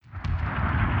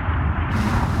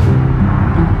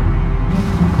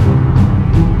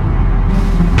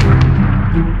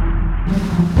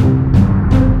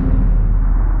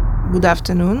Good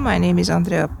afternoon. My name is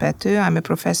Andrea Pető. I'm a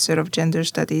professor of gender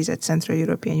studies at Central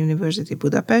European University,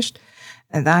 Budapest,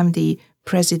 and I'm the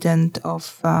president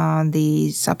of the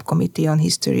subcommittee on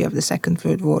history of the Second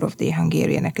World War of the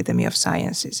Hungarian Academy of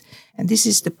Sciences. And this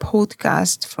is the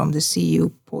podcast from the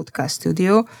CU podcast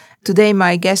studio. Today,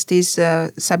 my guest is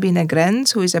Sabine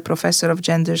Grenz, who is a professor of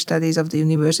gender studies of the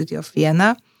University of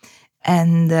Vienna.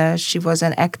 And she was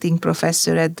an acting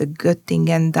professor at the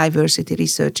Göttingen Diversity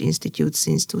Research Institute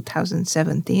since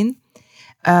 2017.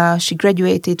 She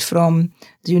graduated from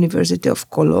the University of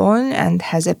Cologne and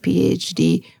has a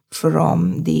PhD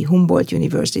from the Humboldt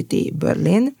University,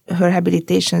 Berlin. Her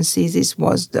habilitation thesis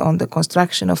was on the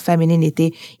construction of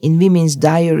femininity in women's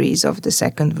diaries of the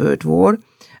Second World War.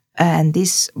 And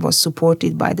this was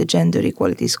supported by the Gender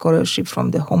Equality Scholarship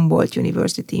from the Humboldt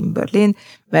University in Berlin,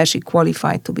 where she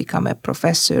qualified to become a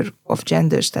professor of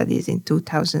gender studies in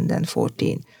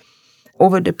 2014.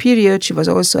 Over the period, she was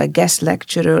also a guest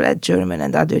lecturer at German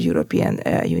and other European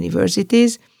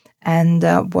universities and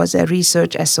was a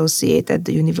research associate at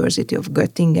the University of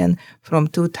Göttingen from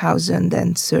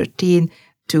 2013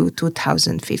 to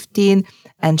 2015.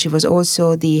 And she was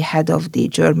also the head of the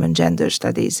German Gender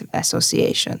Studies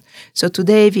Association. So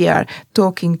today we are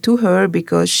talking to her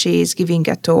because she is giving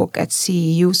a talk at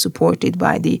CEU supported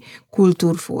by the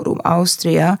Kulturforum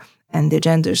Austria and the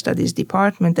Gender Studies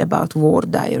Department about war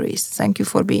diaries. Thank you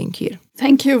for being here.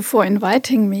 Thank you for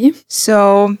inviting me.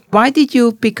 So why did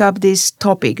you pick up this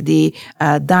topic, the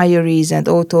diaries and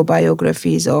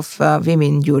autobiographies of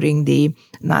women during the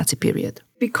Nazi period?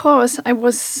 Because I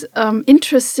was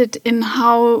interested in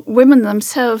how women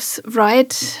themselves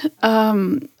write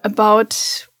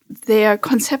about their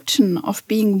conception of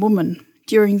being woman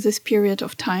during this period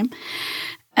of time.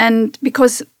 And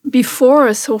because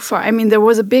before, so far, I mean, there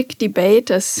was a big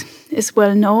debate, as is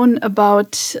well known,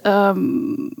 about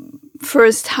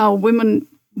first how women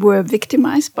were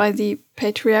victimized by the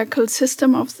patriarchal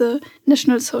system of the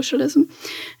National Socialism.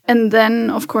 And then,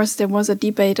 of course, there was a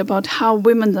debate about how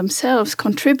women themselves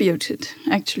contributed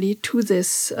actually to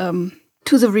this,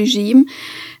 to the regime.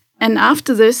 And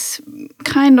after this,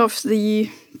 kind of the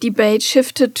debate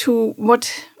shifted to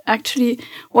what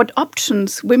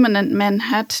options women and men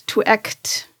had to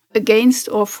act against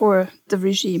or for the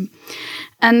regime.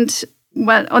 And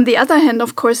well, on the other hand,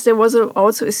 of course, there was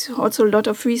also a lot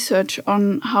of research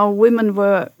on how women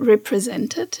were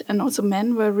represented and also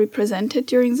men were represented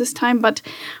during this time. But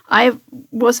I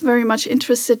was very much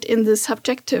interested in the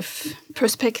subjective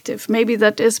perspective. Maybe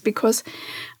that is because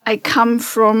I come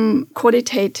from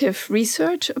qualitative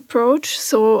research approach.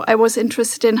 So I was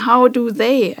interested in how do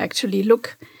they actually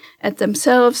look at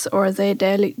themselves or their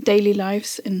daily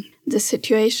lives in this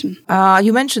situation.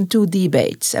 You mentioned two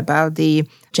debates about the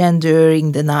gender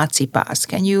in the Nazi past.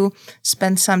 Can you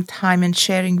spend some time in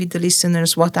sharing with the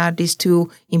listeners what are these two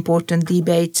important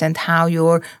debates and how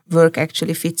your work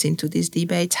actually fits into these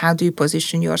debates? How do you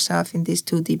position yourself in these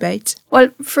two debates? Well,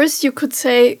 first you could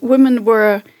say women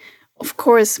were, of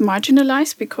course,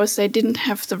 marginalized because they didn't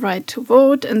have the right to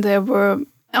vote and they were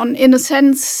in a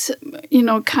sense,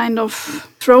 kind of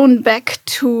thrown back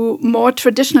to more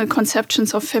traditional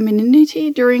conceptions of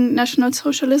femininity during National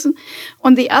Socialism.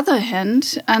 On the other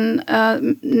hand,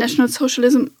 National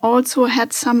Socialism also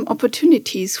had some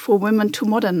opportunities for women to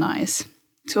modernize,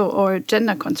 or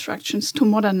gender constructions to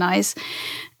modernize.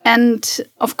 And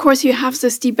of course, you have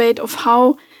this debate of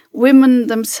how women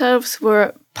themselves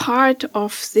were part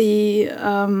of the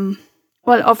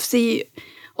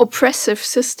oppressive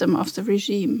system of the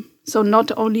regime. So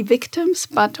not only victims,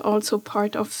 but also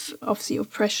part of the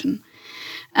oppression.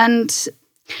 And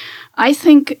I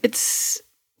think it's,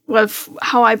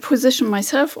 how I position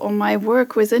myself or my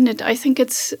work within it, I think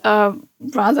it's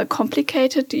rather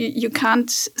complicated. You can't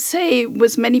say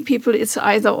with many people it's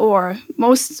either or.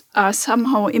 Most are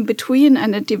somehow in between,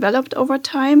 and it developed over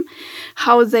time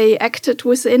how they acted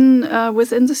within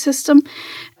the system.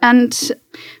 And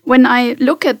when I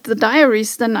look at the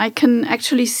diaries, then I can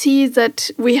actually see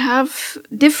that we have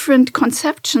different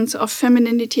conceptions of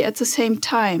femininity at the same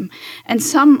time. And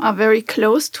some are very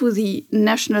close to the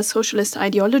National Socialist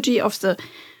ideology of the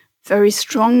very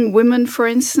strong women, for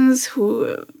instance,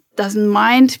 who doesn't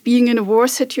mind being in a war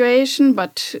situation,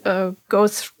 but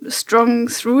goes strong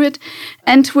through it.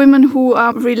 And women who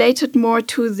are related more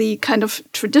to the kind of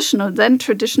traditional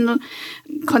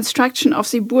construction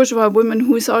of the bourgeois woman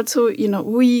who is also,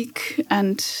 weak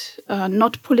and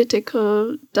not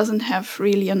political, doesn't have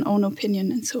really an own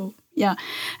opinion. And so, yeah.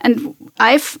 And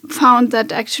I've found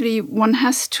that actually one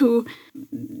has to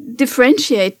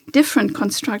differentiate different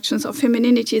constructions of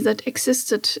femininity that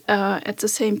existed at the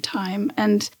same time.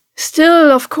 And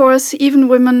still, of course, even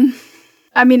women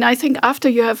I mean, I think after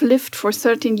you have lived for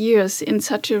 13 years in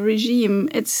such a regime,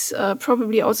 it's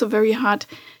probably also very hard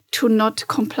to not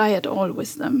comply at all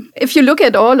with them. If you look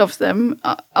at all of them,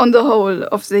 on the whole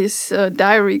of this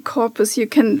diary corpus, you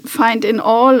can find in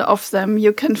all of them,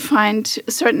 you can find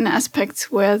certain aspects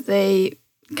where they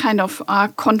kind of are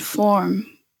conform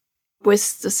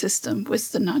with the system,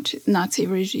 with the Nazi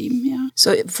regime, yeah.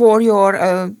 So for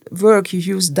your work, you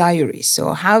use diaries.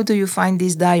 So how do you find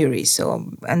these diaries?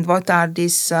 And what are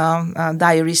these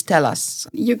diaries tell us?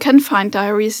 You can find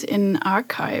diaries in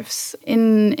archives.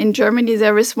 In Germany,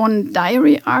 there is one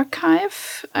diary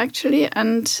archive, actually,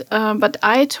 and but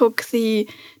I took the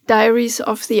diaries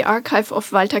of the archive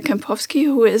of Walter Kempowski,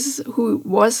 who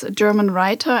was a German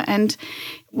writer, and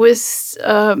with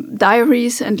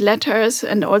diaries and letters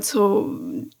and also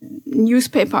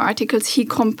newspaper articles, he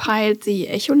compiled the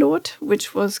Echolot,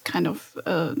 which was kind of,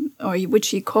 or which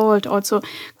he called also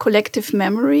collective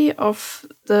memory of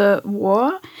the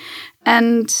war.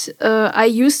 And I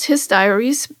used his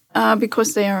diaries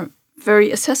because they are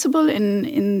very accessible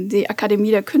in the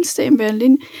Akademie der Künste in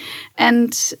Berlin,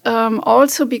 and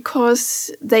also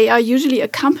because they are usually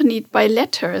accompanied by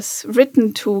letters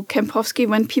written to Kempowski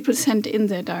when people sent in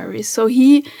their diaries. So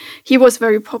he was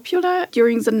very popular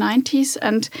during the 90s,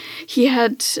 and he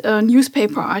had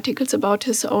newspaper articles about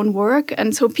his own work,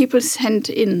 and so people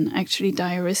sent in actually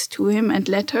diaries to him and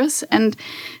letters, and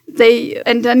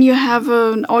then you have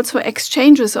also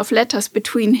exchanges of letters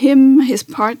between him, his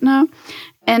partner,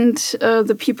 and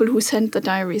the people who sent the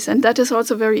diaries. And that is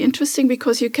also very interesting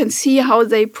because you can see how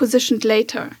they positioned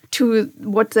later to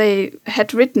what they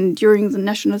had written during the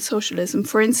National Socialism.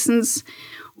 For instance,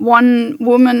 one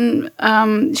woman,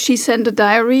 she sent a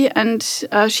diary and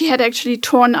she had actually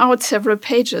torn out several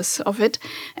pages of it.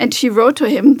 And she wrote to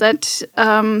him that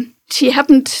she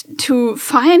happened to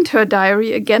find her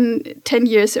diary again 10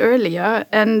 years earlier,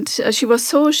 and she was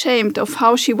so ashamed of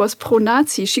how she was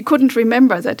pro-Nazi. She couldn't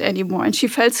remember that anymore, and she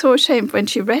felt so ashamed when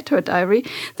she read her diary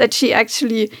that she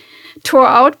actually tore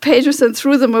out pages and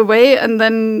threw them away and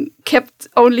then kept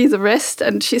only the rest.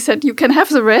 And she said, you can have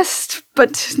the rest,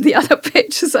 but the other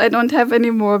pages I don't have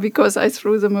anymore because I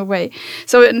threw them away.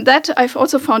 So in that I've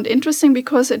also found interesting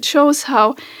because it shows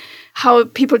how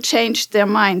people changed their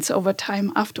minds over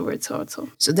time afterwards also.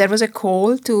 So there was a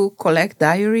call to collect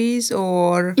diaries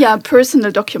or? Yeah,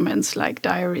 personal documents like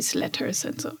diaries, letters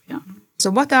and so, yeah.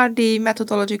 So what are the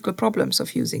methodological problems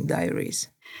of using diaries?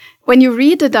 When you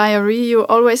read a diary, you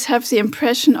always have the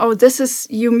impression,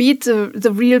 you meet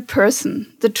the real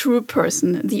person, the true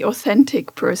person, the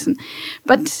authentic person.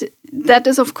 But that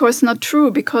is, of course, not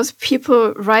true because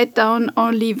people write down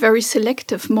only very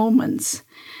selective moments.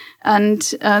 And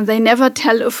they never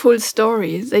tell a full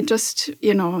story. They just,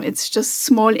 it's just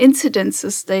small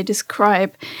incidences they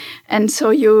describe. And so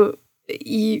you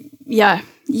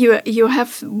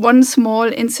have one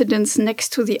small incident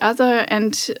next to the other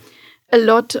and a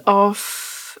lot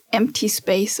of empty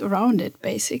space around it,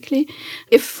 basically.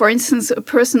 If, for instance, a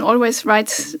person always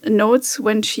writes notes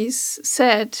when she's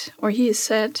sad or he is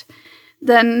sad,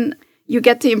 then you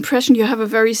get the impression you have a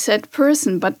very sad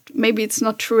person, but maybe it's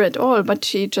not true at all, but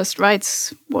she just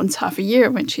writes once half a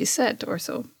year when she's sad or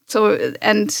so. So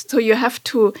you have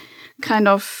to kind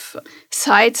of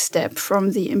sidestep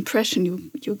from the impression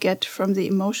you get from the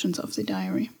emotions of the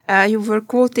diary. You were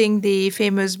quoting the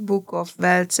famous book of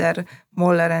Welzer,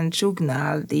 Moller and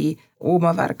Schugnal, the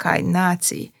Oma war kein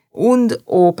Nazi, und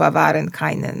Opa waren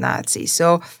keine Nazi.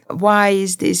 So why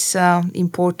is this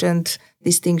important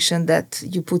distinction that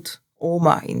you put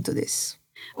Oma into this?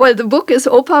 Well, the book is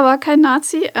Opa war kein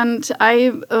Nazi, and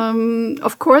I,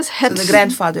 of course, had... So the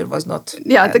grandfather was not...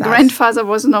 Yeah, the Nazi. Grandfather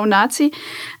was no Nazi.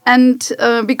 And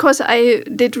because I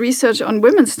did research on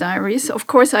women's diaries, of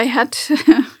course, I had,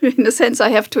 in a sense, I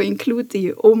have to include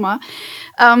the Oma.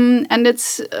 And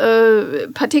it's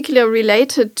particularly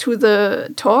related to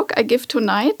the talk I give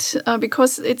tonight,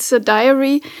 because it's a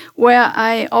diary where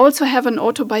I also have an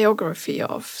autobiography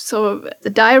of. So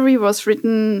the diary was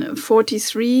written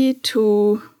 43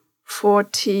 to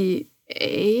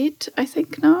 48, I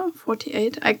think now,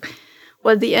 48.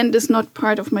 Well, the end is not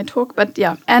part of my talk, but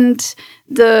yeah. And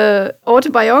the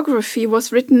autobiography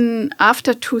was written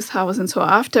after 2000, so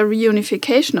after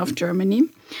reunification of Germany.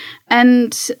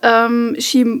 And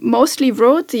she mostly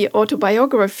wrote the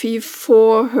autobiography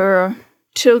for her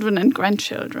children and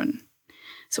grandchildren,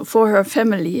 so for her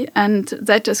family. And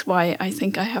that is why I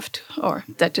think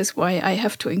that is why I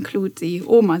have to include the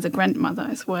Oma, the grandmother,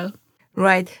 as well.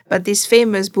 Right, but this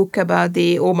famous book about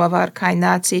the Oma war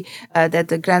keine, that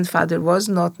the grandfather was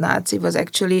not Nazi, was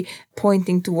actually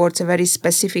pointing towards a very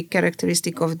specific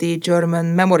characteristic of the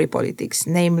German memory politics,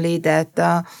 namely that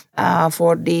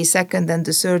for the second and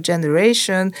the third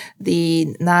generation,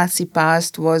 the Nazi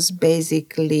past was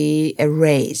basically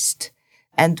erased.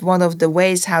 And one of the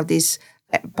ways how this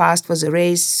past was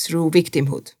erased through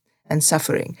victimhood and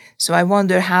suffering. So I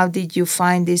wonder, how did you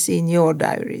find this in your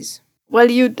diaries? Well,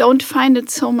 you don't find it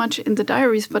so much in the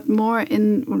diaries, but more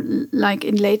in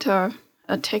later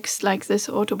texts like this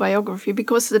autobiography,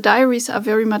 because the diaries are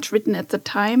very much written at the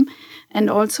time and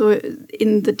also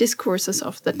in the discourses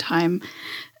of the time.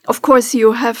 Of course,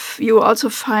 you also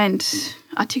find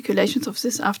articulations of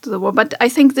this after the war, but I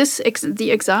think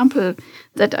the example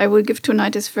that I will give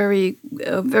tonight is very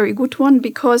good one,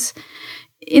 because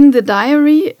in the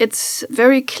diary it's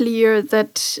very clear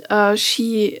that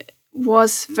she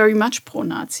was very much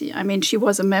pro-Nazi. I mean, she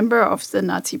was a member of the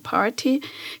Nazi party.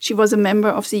 She was a member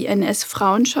of the NS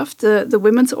Frauenschaft, the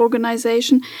women's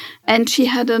organization, and she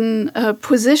had a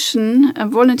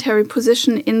voluntary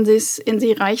position in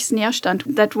the Reichsnährstand.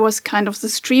 That was kind of the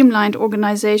streamlined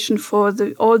organization for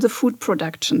all the food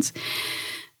productions.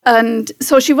 And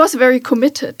so she was very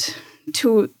committed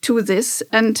to this,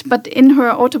 but in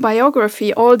her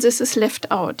autobiography all this is left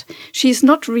out. She's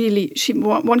not really,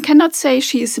 one cannot say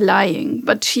she is lying,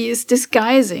 but she is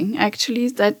disguising actually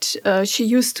that she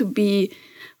used to be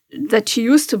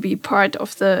part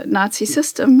of the Nazi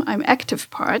system, active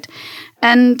part.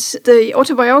 And the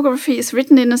autobiography is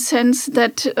written in a sense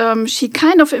that she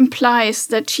kind of implies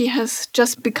that she has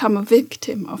just become a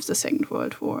victim of the Second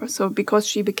World War. So because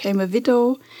she became a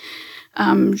widow,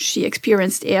 she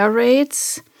experienced air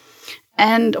raids,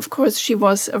 and of course she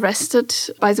was arrested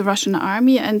by the Russian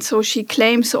army, and so she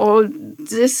claims all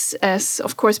this as,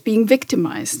 of course, being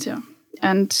victimized. Yeah.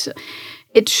 And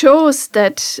it shows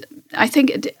that, I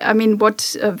think,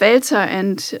 what Welzer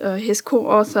and his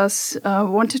co-authors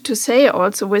wanted to say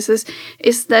also with this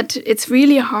is that it's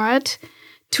really hard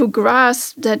to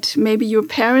grasp that maybe your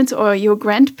parents or your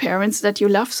grandparents that you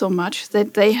love so much,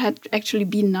 that they had actually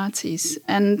been Nazis.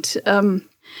 And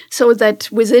so that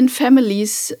within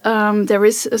families, there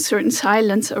is a certain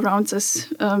silence around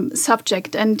this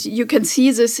subject. And you can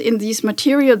see this in these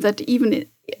material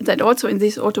that also in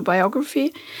this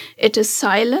autobiography, it is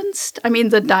silenced. I mean,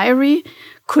 the diary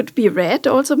could be read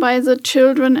also by the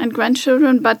children and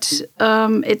grandchildren, but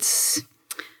it's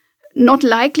not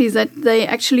likely that they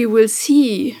actually will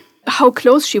see how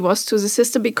close she was to the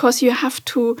system, because you have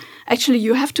to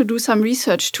do some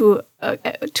research to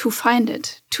find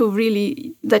it, to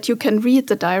really, that you can read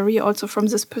the diary also from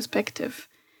this perspective.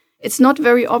 It's not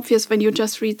very obvious when you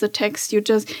just read the text.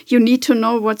 You need to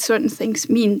know what certain things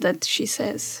mean that she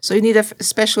says. So you need a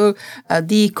special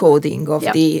decoding of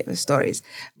the stories.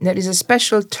 There is a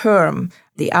special term,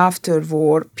 the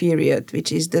after-war period,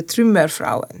 which is the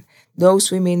Trümmerfrauen.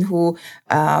 Those women who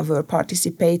were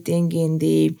participating in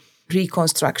the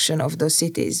reconstruction of those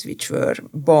cities which were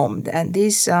bombed. And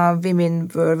these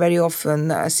women were very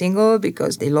often single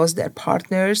because they lost their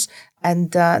partners.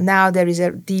 And now there is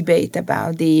a debate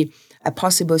about a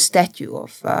possible statue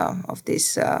of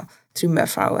this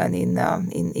Trümmerfrauen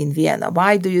in Vienna.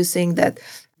 Why do you think that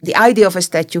the idea of a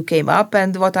statue came up,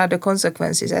 and what are the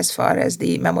consequences as far as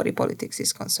the memory politics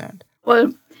is concerned?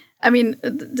 Well, I mean,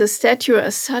 the statue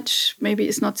as such maybe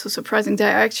is not so surprising.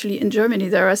 There are actually, in Germany,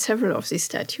 there are several of these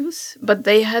statues, but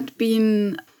they had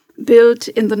been built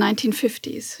in the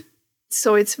 1950s.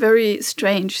 So it's very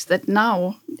strange that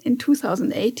now, in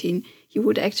 2018, you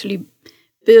would actually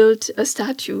build a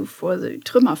statue for the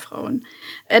Trümmerfrauen.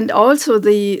 And also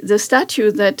the statue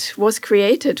that was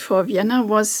created for Vienna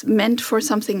was meant for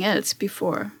something else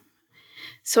before.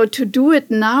 So to do it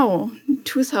now,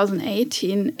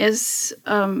 2018, is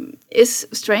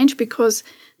strange, because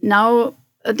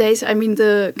nowadays, I mean,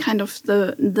 the kind of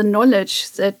the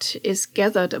knowledge that is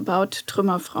gathered about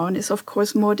Trümmerfrauen is, of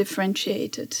course, more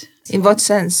differentiated. In what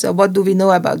sense? What do we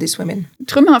know about these women?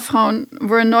 Trümmerfrauen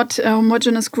were not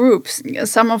homogeneous groups.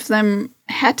 Some of them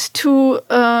had to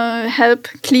help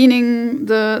cleaning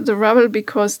the rubble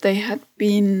because they had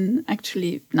been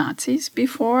actually Nazis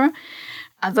before.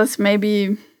 Others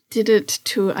maybe did it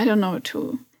to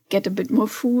get a bit more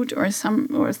food or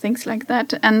things like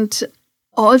that. And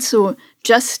also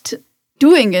just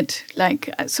doing it,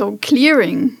 so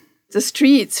clearing the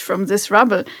streets from this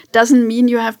rubble doesn't mean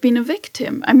you have been a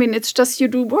victim. I mean, it's just you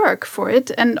do work for it.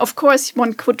 And of course,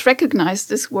 one could recognize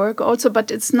this work also, but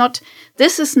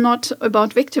this is not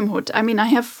about victimhood. I mean, I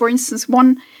have, for instance,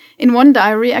 one in one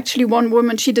diary, actually, one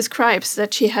woman, she describes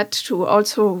that she had to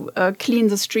also clean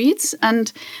the streets,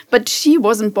 but she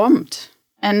wasn't bombed.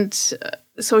 And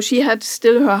so she had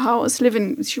still her house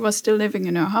she was still living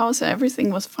in her house.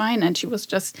 Everything was fine. And she was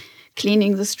just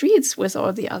cleaning the streets with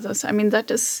all the others. I mean, that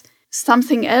is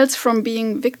something else from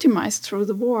being victimized through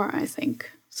the war, I think.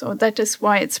 So that is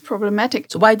why it's problematic.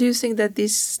 So why do you think that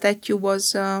this statue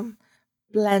was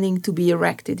planning to be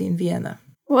erected in Vienna?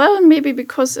 Well, maybe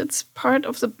because it's part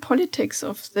of the politics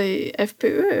of the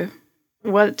FPÖ.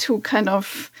 Well,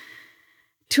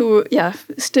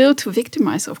 still to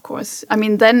victimize, of course. I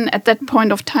mean, then at that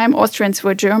point of time, Austrians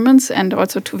were Germans, and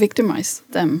also to victimize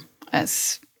them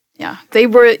as, they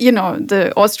were,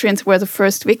 the Austrians were the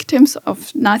first victims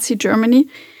of Nazi Germany,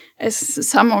 as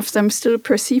some of them still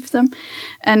perceive them.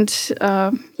 And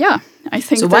I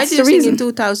think so that's the reason. So why do you think in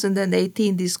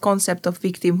 2018 this concept of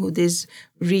victimhood is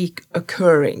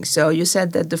reoccurring? So you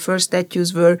said that the first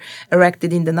statues were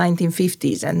erected in the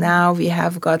 1950s, and now we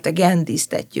have got again these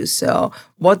statues. So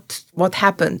what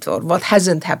happened, or what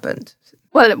hasn't happened?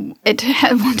 Well,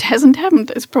 what hasn't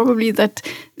happened is probably that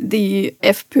the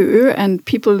FPÖ and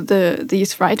people,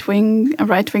 these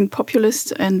right-wing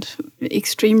populists and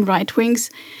extreme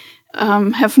right-wings,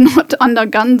 have not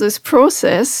undergone this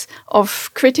process of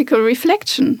critical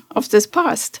reflection of this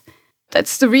past.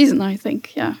 That's the reason, I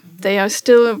think, They are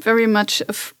still very much,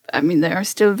 they are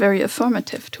still very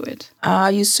affirmative to it.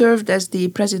 You served as the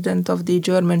president of the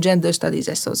German Gender Studies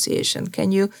Association.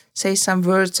 Can you say some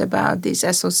words about this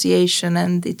association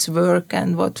and its work,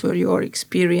 and what were your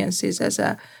experiences as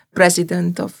a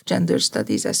president of Gender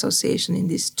Studies Association in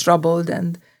these troubled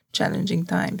and challenging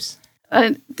times?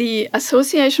 The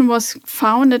association was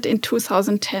founded in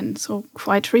 2010, so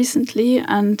quite recently,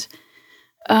 and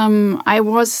I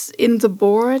was in the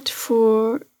board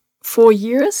for 4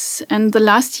 years, and the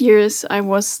last years I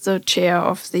was the chair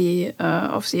of the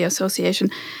association.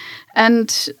 And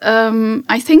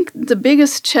I think the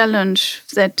biggest challenge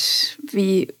that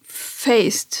we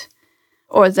faced,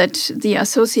 or that the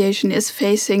association is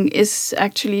facing, is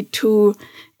actually to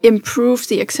improve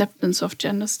the acceptance of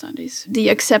gender studies, the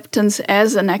acceptance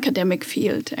as an academic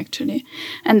field, actually.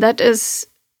 And that is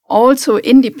also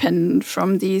independent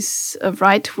from these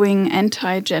right-wing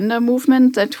anti-gender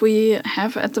movement that we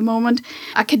have at the moment.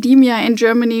 Academia in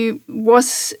Germany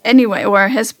was anyway, or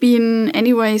has been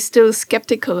anyway, still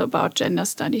skeptical about gender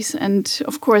studies. And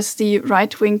of course, the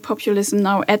right-wing populism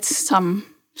now adds some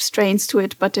strains to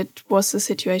it, but it was the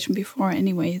situation before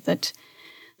anyway, that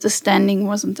the standing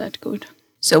wasn't that good.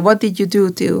 So what did you do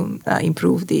to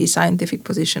improve the scientific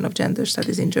position of gender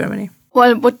studies in Germany?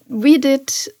 Well, what we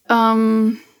did,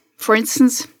 for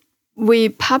instance, we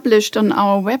published on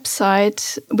our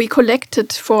website, we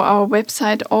collected for our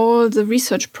website all the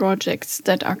research projects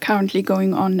that are currently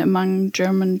going on among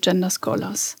German gender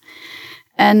scholars.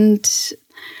 And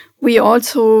we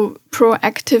also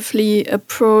proactively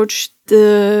approached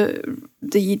the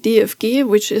DFG,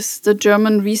 which is the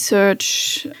German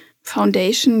Research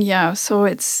Foundation, so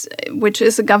which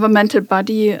is a governmental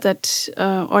body that,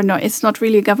 it's not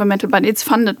really a governmental body, it's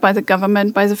funded by the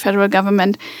government, by the federal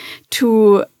government,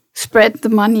 to spread the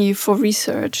money for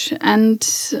research. And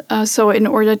so in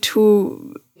order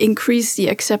to increase the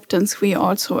acceptance, we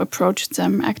also approached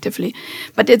them actively.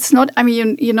 But it's not,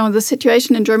 the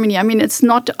situation in Germany, it's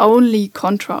not only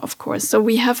contra, of course. So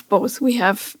we have both. We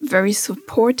have very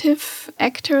supportive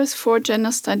actors for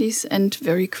gender studies and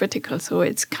very critical. So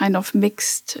it's kind of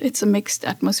mixed. It's a mixed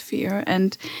atmosphere.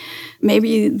 And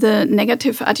maybe the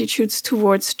negative attitudes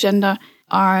towards gender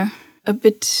are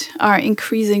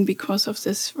increasing because of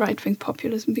this right-wing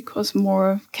populism, because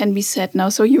more can be said now.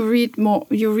 So you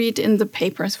read in the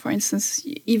papers, for instance,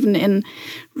 even in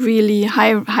really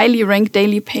highly ranked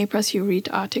daily papers, you read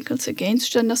articles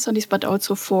against gender studies, but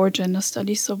also for gender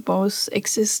studies. So both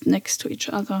exist next to each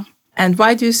other. And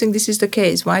why do you think this is the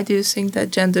case? Why do you think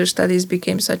that gender studies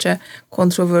became such a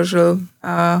controversial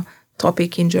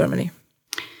topic in Germany?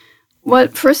 Well,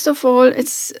 first of all,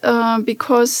 it's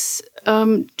because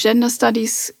gender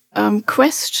studies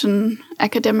question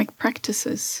academic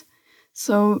practices.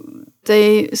 So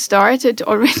they started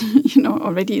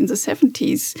already in the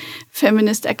 70s.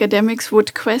 Feminist academics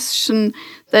would question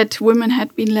that women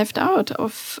had been left out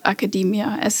of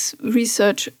academia as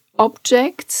research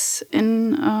objects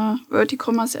in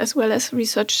verticommas as well as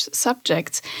research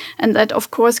subjects. And that, of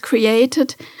course,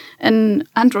 created an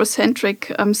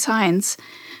androcentric science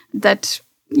that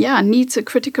needs a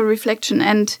critical reflection.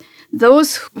 And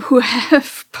those who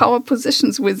have power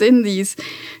positions within these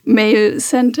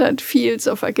male-centered fields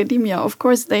of academia, of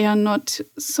course, they are not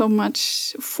so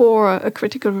much for a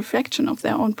critical reflection of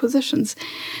their own positions.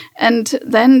 And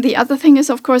then the other thing is,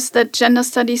 of course, that gender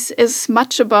studies is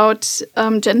much about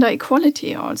gender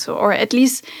equality also, or at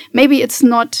least maybe it's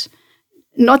not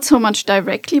so much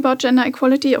directly about gender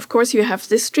equality. Of course, you have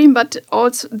this stream, but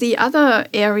also the other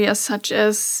areas, such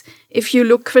as if you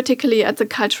look critically at the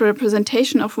cultural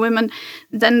representation of women,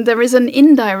 then there is an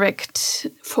indirect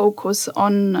focus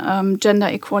on gender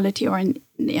equality, or an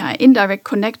indirect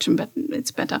connection, but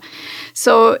it's better.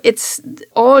 So it's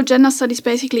all gender studies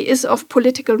basically is of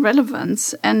political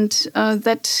relevance, and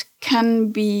that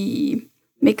can be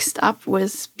mixed up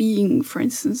with being, for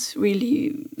instance,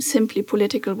 really simply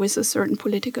political with a certain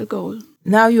political goal.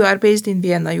 Now you are based in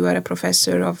Vienna. You are a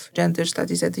professor of gender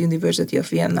studies at the University of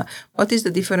Vienna. What is the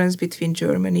difference between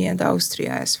Germany and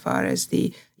Austria as far as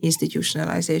the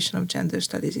institutionalization of gender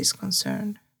studies is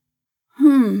concerned?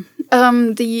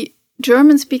 The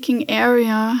German-speaking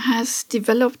area has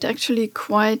developed actually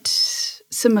quite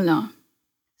similar.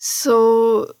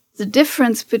 So the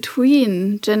difference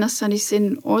between gender studies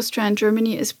in Austria and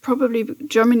Germany is probably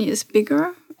Germany is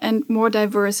bigger and more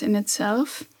diverse in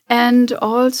itself. And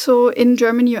also in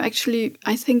Germany, you actually,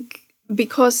 I think,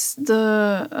 because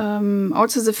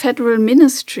also the Federal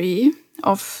Ministry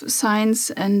of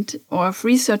Science or of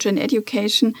Research and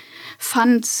Education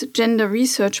funds gender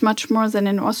research much more than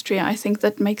in Austria. I think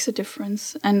that makes a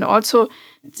difference. And also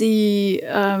the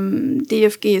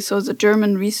DFG, so the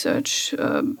German research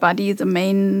body, the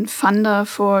main funder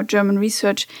for German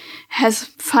research,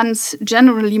 funds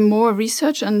generally more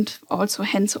research and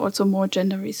hence more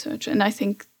gender research. And I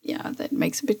think, that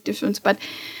makes a big difference. But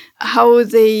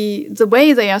the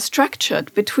way they are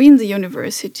structured between the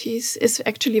universities is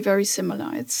actually very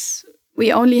similar.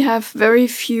 We only have very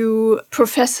few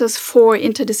professors for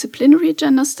interdisciplinary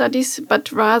gender studies,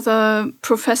 but rather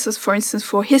professors, for instance,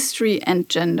 for history and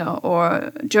gender,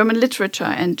 or German literature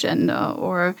and gender,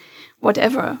 or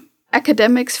whatever.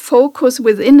 Academics focus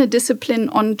within a discipline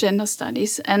on gender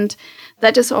studies, and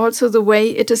that is also the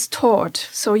way it is taught.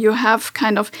 So you have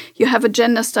a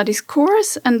gender studies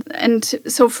course, and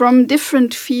so from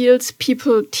different fields,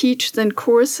 people teach then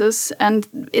courses, and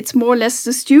it's more or less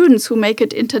the students who make it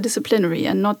interdisciplinary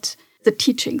and not the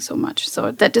teaching so much.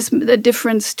 So that is the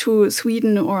difference to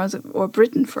Sweden or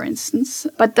Britain, for instance.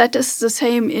 But that is the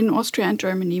same in Austria and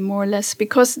Germany, more or less,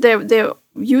 because there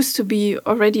used to be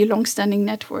already a long-standing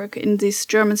network in this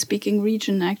German-speaking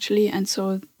region, actually, and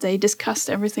so they discussed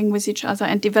everything with each other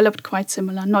and developed quite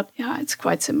similar. It's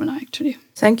quite similar, actually.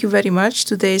 Thank you very much.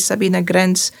 Today, Sabine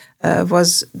Grenz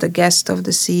was the guest of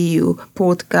the CEU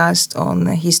podcast on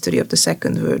the history of the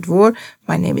Second World War.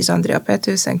 My name is Andrea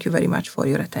Pető. Thank you very much for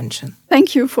your attention.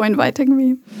 Thank you for inviting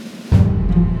me.